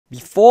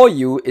Before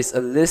you is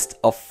a list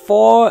of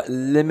 4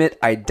 limit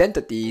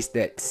identities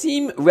that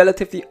seem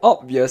relatively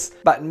obvious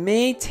but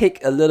may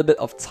take a little bit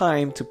of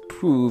time to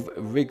prove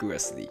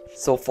rigorously.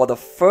 So for the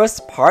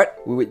first part,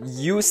 we would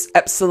use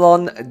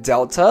epsilon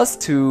deltas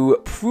to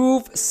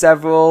prove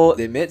several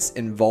limits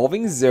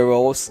involving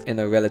zeros in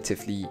a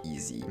relatively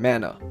easy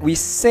manner. We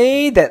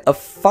say that a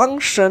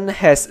function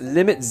has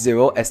limit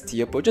 0 as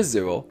t approaches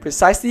 0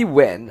 precisely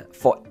when,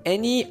 for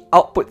any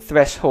output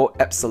threshold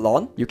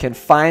epsilon, you can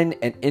find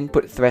an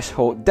input threshold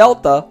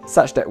delta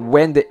such that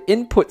when the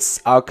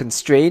inputs are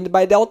constrained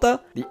by delta,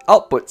 the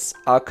outputs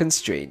are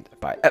constrained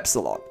by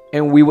epsilon.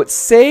 And we would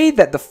say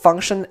that the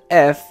function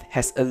f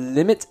has a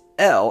limit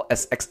L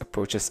as x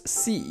approaches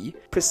c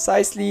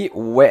precisely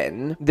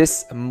when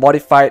this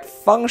modified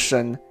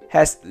function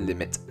has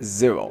limit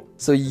 0.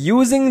 So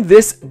using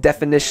this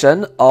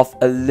definition of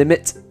a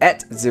limit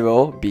at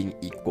 0 being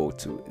equal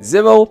to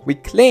 0, we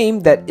claim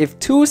that if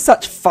two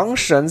such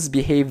functions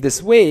behave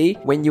this way,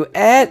 when you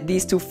add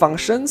these two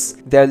functions,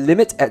 their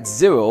limit at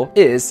 0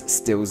 is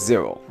still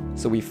 0.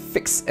 So we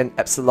fix an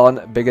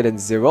epsilon bigger than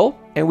 0,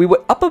 and we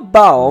would upper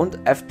bound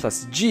f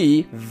plus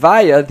g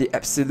via the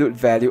absolute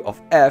value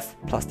of f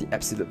plus the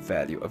absolute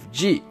value of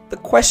g. The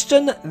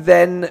question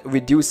then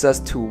reduces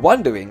to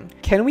wondering,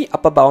 can we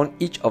upper bound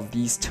each of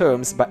these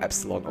terms by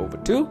epsilon over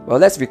 2? Well,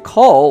 let's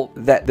recall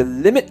that the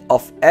limit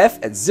of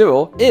f at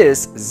 0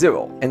 is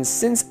 0. And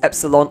since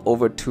epsilon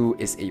over 2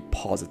 is a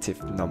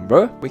positive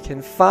number, we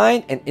can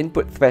find an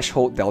input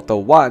threshold delta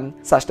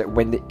 1 such that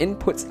when the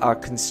inputs are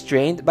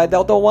constrained by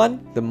delta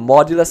 1, the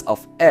modulus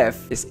of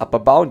f is upper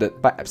bounded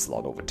by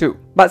epsilon over 2.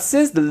 But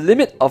since the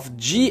limit of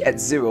g at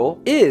 0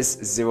 is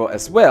 0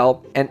 as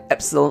well, and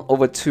epsilon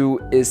over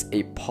 2 is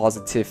a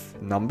positive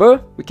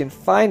number, we can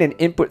find an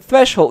input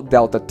threshold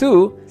delta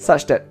 2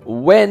 such that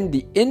when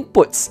the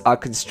inputs are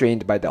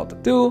constrained by delta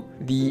 2,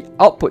 the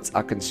outputs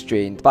are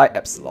constrained by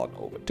epsilon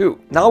over 2.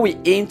 Now we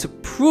aim to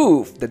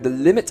prove that the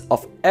limit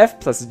of f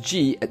plus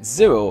g at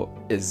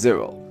 0 is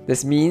 0.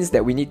 This means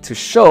that we need to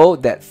show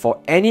that for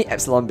any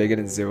epsilon bigger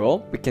than 0,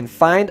 we can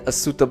find a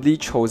suitably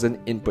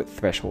chosen input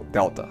threshold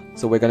delta.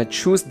 So we're going to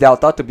choose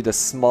delta to be the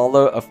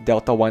smaller of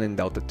delta 1 and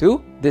delta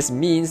 2. This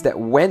means that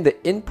when the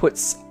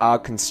inputs are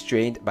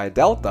constrained by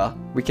delta,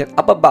 we can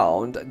upper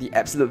bound the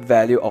absolute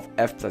value of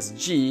f plus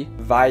g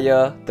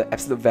via the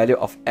absolute value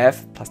of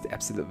f plus the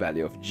absolute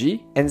value of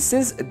g. And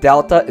since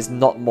delta is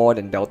not more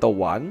than delta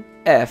 1,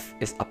 f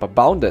is upper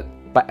bounded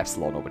by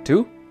epsilon over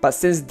 2. But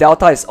since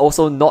delta is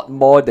also not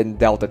more than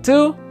delta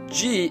 2,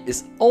 g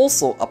is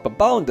also upper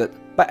bounded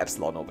by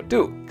epsilon over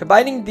 2.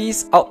 Combining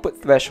these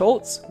output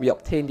thresholds, we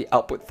obtain the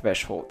output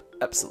threshold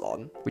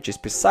epsilon, which is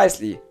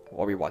precisely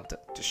what we wanted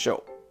to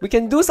show. We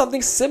can do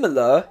something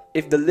similar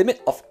if the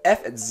limit of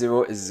f at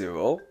 0 is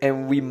 0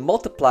 and we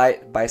multiply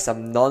it by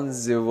some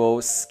non-zero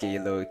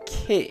scalar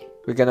k.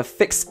 We're gonna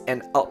fix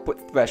an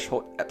output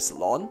threshold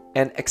epsilon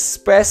and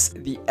express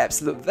the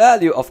absolute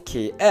value of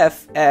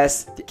kf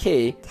as the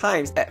k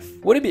times f.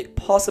 Would it be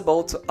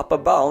possible to upper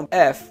bound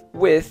f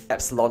with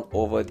epsilon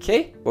over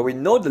k? Well, we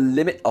know the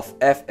limit of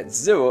f at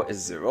 0 is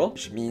 0,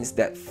 which means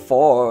that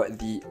for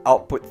the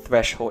output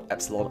threshold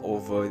epsilon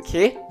over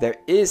k, there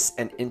is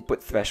an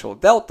input threshold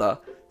delta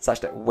such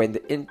that when the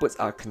inputs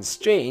are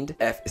constrained,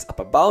 f is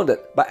upper bounded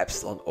by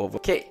epsilon over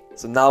k.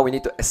 So now we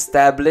need to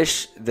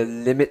establish the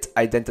limit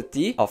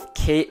identity of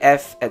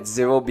kf at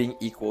 0 being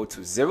equal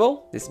to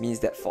 0. This means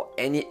that for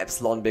any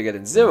epsilon bigger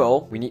than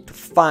 0, we need to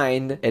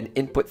find an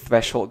input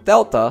threshold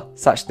delta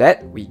such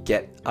that we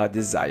get our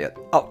desired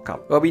outcome.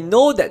 Well, we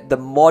know that the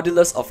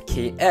modulus of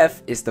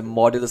kf is the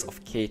modulus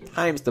of k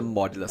times the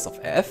modulus of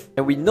f,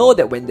 and we know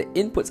that when the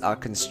inputs are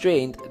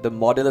constrained, the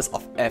modulus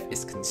of f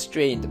is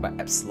constrained by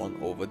epsilon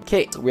over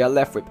k. So we are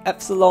left with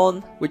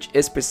epsilon, which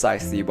is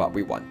precisely what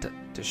we wanted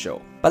to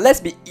show. But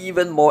let's be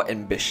even more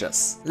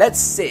ambitious. Let's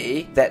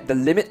say that the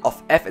limit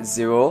of f at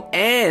 0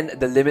 and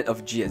the limit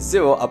of g at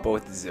 0 are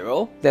both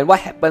 0. Then what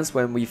happens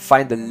when we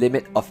find the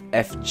limit of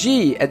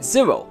fg at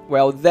 0?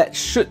 Well, that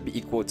should be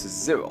equal to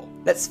 0.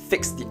 Let's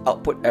fix the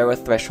output error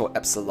threshold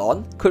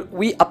epsilon. Could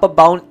we upper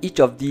bound each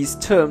of these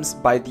terms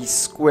by the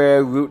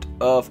square root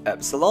of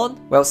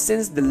epsilon? Well,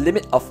 since the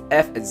limit of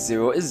f at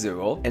 0 is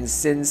 0, and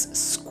since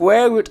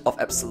square root of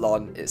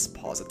epsilon is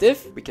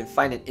positive, we can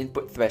find an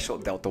input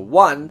threshold delta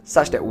 1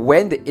 such that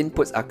when the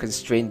inputs are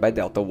constrained by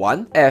delta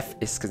 1, f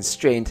is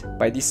constrained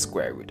by the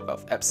square root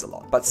of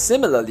epsilon. But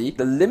similarly,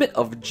 the limit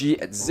of g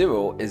at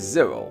 0 is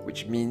 0,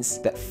 which means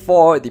that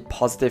for the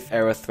positive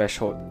error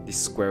threshold, the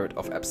square root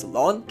of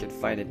epsilon, we can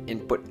find an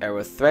input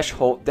error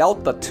threshold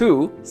delta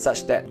 2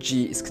 such that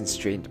g is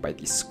constrained by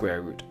the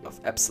square root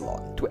of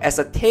epsilon. To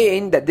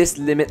ascertain that this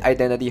limit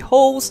identity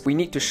holds, we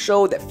need to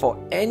show that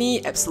for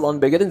any epsilon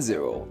bigger than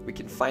 0, we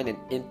can find an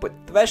input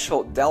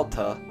threshold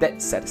delta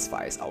that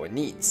satisfies our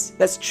needs.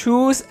 Let's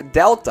choose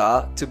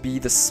delta to be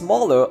the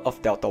smaller of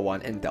delta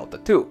 1 and delta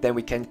 2. Then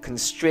we can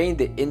constrain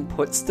the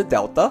inputs to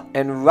delta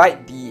and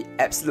write the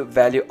absolute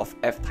value of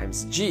f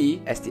times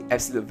g as the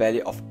absolute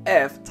value of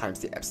f times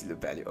the absolute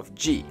value of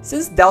g.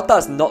 Since delta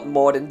is not not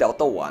more than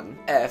delta 1,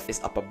 f is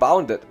upper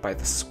bounded by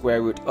the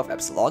square root of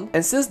epsilon.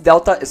 And since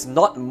delta is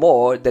not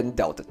more than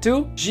delta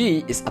 2,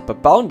 g is upper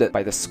bounded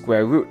by the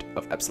square root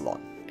of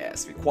epsilon,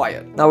 as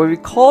required. Now we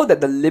recall that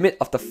the limit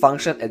of the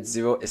function at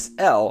 0 is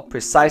L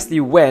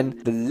precisely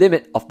when the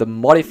limit of the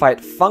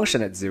modified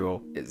function at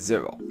 0 is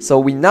 0. So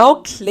we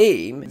now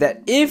claim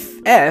that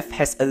if f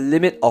has a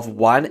limit of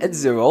 1 at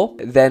 0,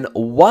 then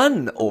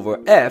 1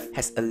 over f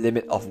has a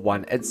limit of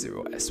 1 at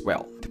 0 as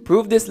well. To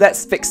prove this,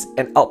 let's fix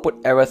an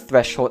output error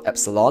threshold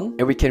epsilon,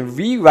 and we can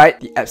rewrite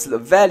the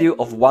absolute value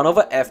of 1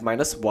 over f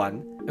minus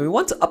 1. And we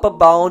want to upper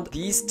bound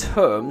these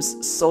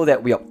terms so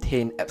that we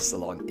obtain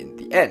epsilon in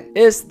the end.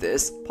 Is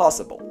this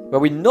possible?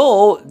 Well, we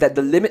know that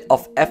the limit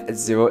of f at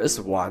 0 is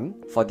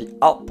 1. For the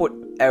output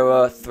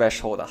error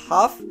threshold a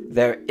half,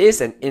 there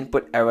is an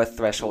input error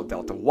threshold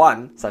delta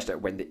 1, such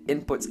that when the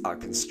inputs are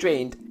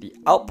constrained, the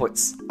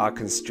outputs are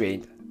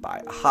constrained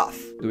by a half.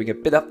 Doing a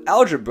bit of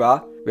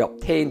algebra, we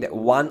obtain that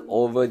 1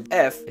 over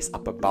f is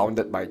upper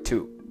bounded by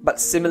 2. But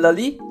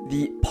similarly,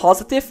 the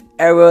positive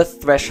error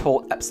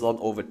threshold epsilon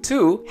over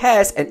 2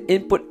 has an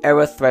input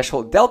error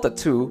threshold delta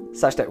 2,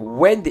 such that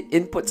when the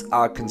inputs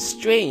are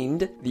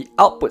constrained, the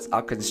outputs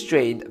are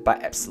constrained by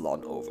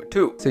epsilon over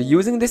 2. So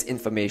using this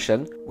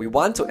information, we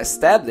want to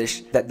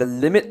establish that the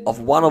limit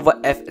of 1 over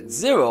f at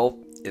 0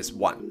 is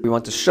 1. We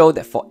want to show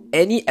that for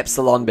any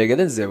epsilon bigger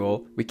than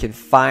 0, we can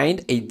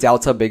find a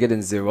delta bigger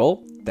than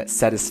 0 that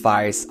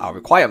satisfies our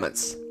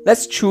requirements.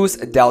 Let's choose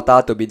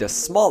delta to be the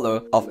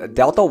smaller of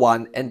delta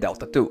 1 and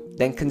delta 2.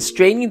 Then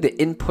constraining the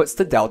inputs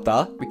to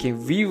delta, we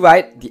can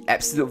rewrite the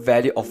absolute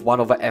value of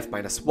 1 over f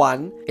minus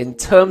 1 in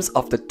terms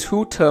of the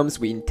two terms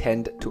we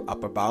intend to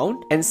upper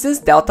bound. And since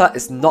delta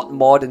is not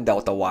more than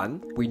delta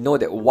 1, we know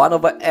that 1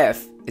 over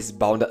f is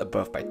bounded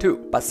above by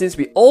 2. But since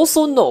we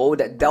also know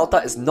that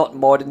delta is not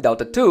more than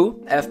delta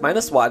 2, f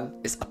minus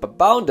 1 is upper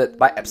bounded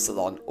by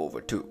epsilon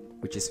over 2,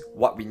 which is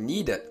what we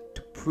needed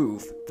to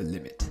prove the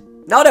limit.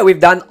 Now that we've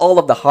done all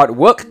of the hard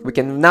work, we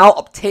can now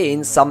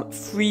obtain some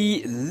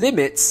free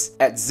limits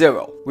at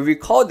 0. We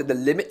recall that the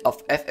limit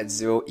of f at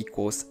 0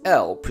 equals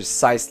L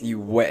precisely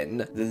when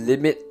the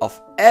limit of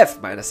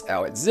f minus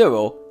L at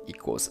 0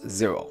 equals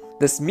 0.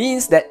 This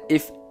means that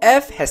if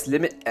f has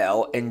limit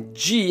L and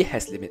g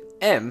has limit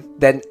m,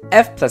 then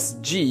f plus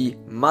g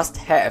must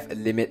have a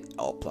limit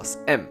L plus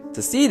m.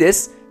 To see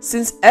this,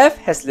 since f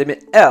has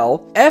limit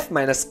L, f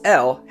minus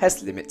L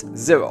has limit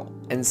 0.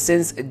 And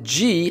since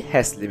g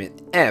has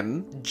limit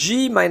m,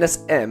 g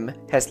minus m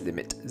has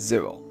limit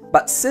 0.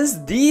 But since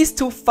these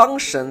two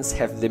functions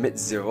have limit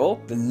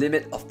 0, the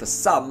limit of the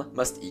sum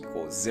must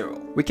equal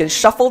 0. We can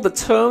shuffle the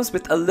terms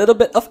with a little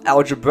bit of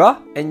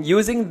algebra, and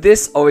using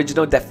this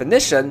original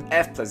definition,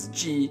 f plus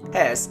g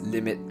has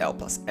limit L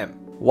plus m.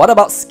 What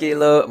about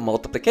scalar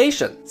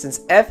multiplication?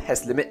 Since f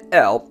has limit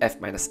L,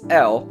 f minus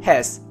L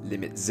has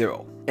limit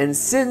 0. And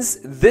since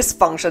this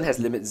function has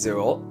limit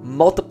 0,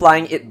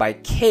 multiplying it by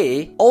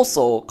k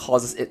also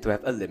causes it to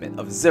have a limit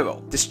of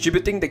 0.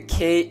 Distributing the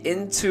k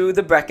into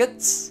the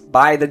brackets,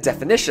 by the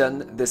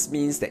definition, this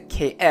means that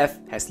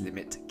kf has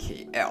limit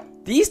kl.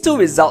 These two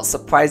results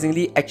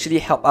surprisingly actually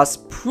help us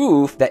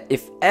prove that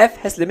if f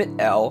has limit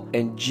L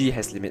and g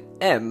has limit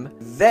m,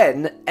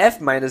 then f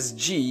minus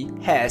g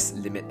has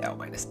limit L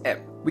minus m.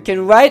 We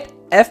can write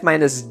f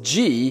minus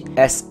g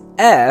as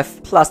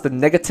f plus the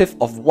negative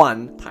of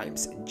 1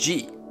 times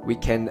g. We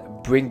can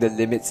bring the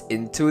limits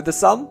into the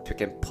sum, we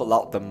can pull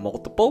out the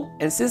multiple,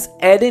 and since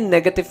adding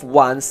negative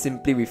 1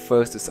 simply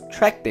refers to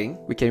subtracting,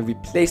 we can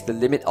replace the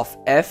limit of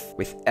f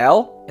with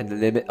L and the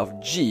limit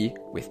of g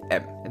with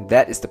m. And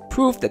that is the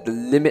proof that the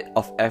limit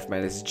of f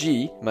minus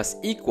g must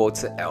equal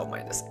to L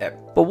minus m.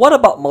 But what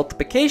about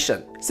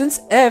multiplication? Since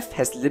f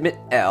has limit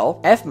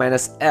L, f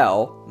minus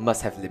L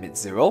must have limit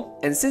 0,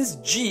 and since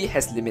g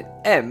has limit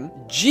m,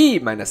 g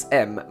minus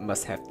m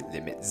must have the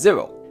limit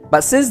 0.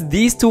 But since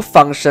these two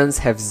functions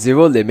have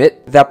 0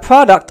 limit, their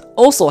product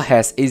also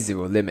has a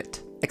 0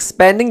 limit.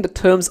 Expanding the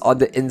terms on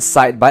the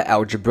inside by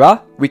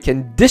algebra, we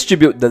can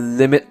distribute the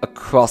limit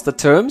across the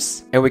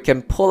terms, and we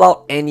can pull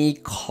out any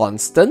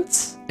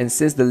constants. And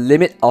since the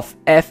limit of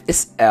f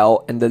is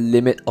L and the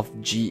limit of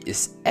g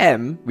is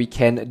m, we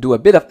can do a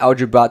bit of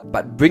algebra,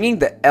 but bringing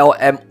the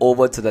Lm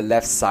over to the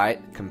left side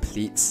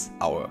completes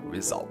our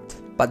result.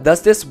 But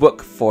does this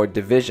work for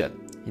division?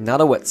 In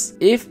other words,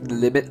 if the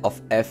limit of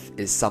f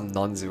is some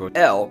non-zero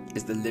L,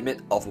 is the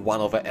limit of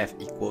 1 over f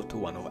equal to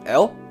 1 over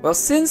L? Well,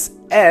 since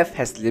f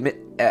has limit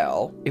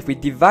L, if we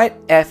divide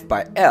f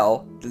by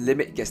L, the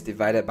limit gets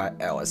divided by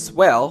L as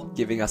well,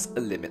 giving us a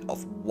limit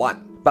of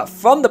 1. But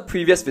from the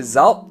previous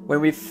result,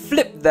 when we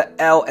flip the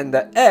L and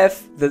the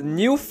f, the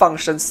new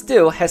function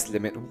still has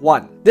limit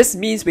 1. This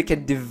means we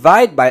can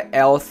divide by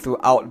L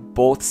throughout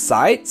both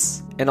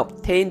sides and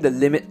obtain the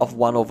limit of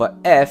 1 over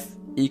f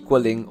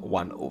equaling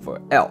 1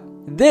 over L.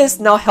 This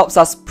now helps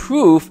us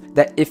prove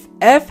that if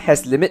f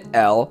has limit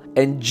L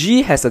and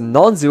g has a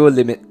non-zero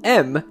limit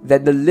m,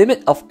 then the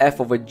limit of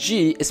f over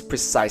g is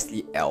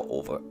precisely L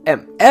over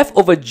m. F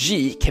over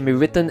g can be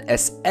written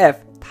as f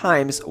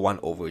times 1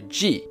 over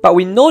g. But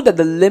we know that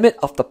the limit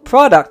of the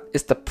product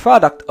is the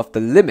product of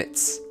the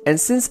limits. And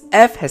since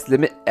f has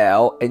limit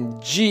L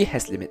and g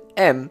has limit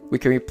m, we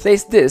can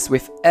replace this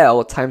with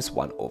L times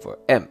 1 over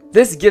m.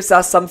 This gives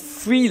us some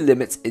free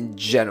limits in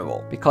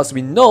general, because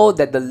we know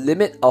that the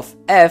limit of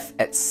f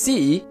at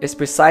c is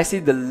precisely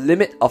the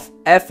limit of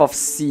f of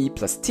c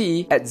plus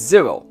t at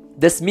 0.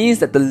 This means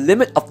that the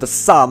limit of the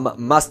sum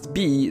must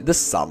be the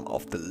sum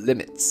of the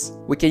limits.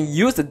 We can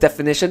use the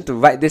definition to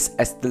write this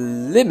as the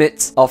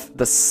limit of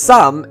the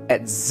sum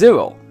at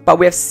 0. But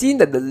we have seen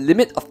that the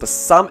limit of the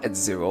sum at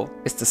 0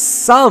 is the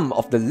sum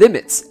of the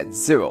limits at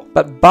 0.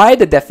 But by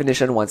the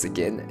definition once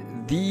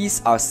again,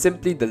 these are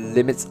simply the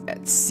limits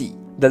at c.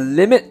 The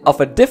limit of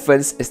a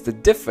difference is the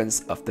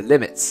difference of the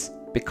limits,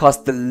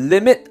 because the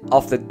limit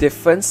of the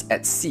difference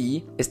at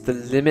c is the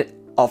limit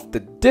of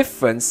the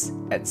difference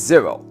at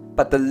 0.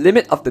 But the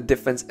limit of the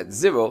difference at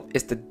 0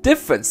 is the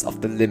difference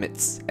of the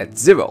limits at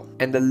 0.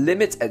 And the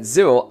limits at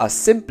 0 are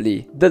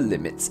simply the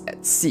limits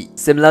at c.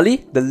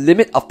 Similarly, the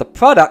limit of the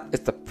product is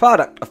the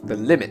product of the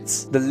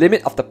limits. The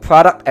limit of the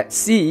product at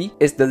c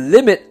is the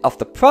limit of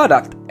the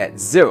product at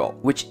 0,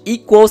 which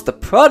equals the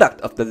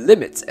product of the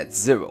limits at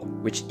 0,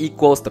 which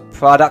equals the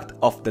product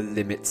of the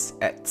limits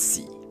at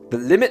c. The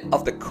limit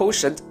of the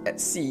quotient at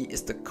c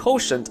is the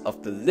quotient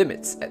of the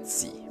limits at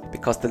c,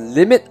 because the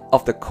limit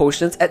of the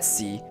quotients at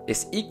c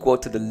is equal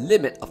to the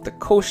limit of the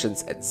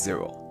quotients at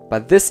 0.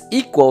 But this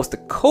equals the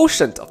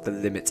quotient of the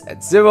limits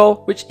at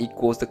 0, which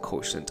equals the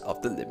quotient of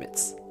the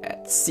limits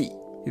at c.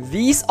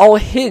 These all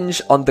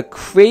hinge on the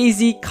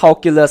crazy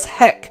calculus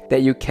hack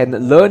that you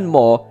can learn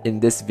more in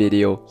this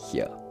video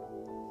here.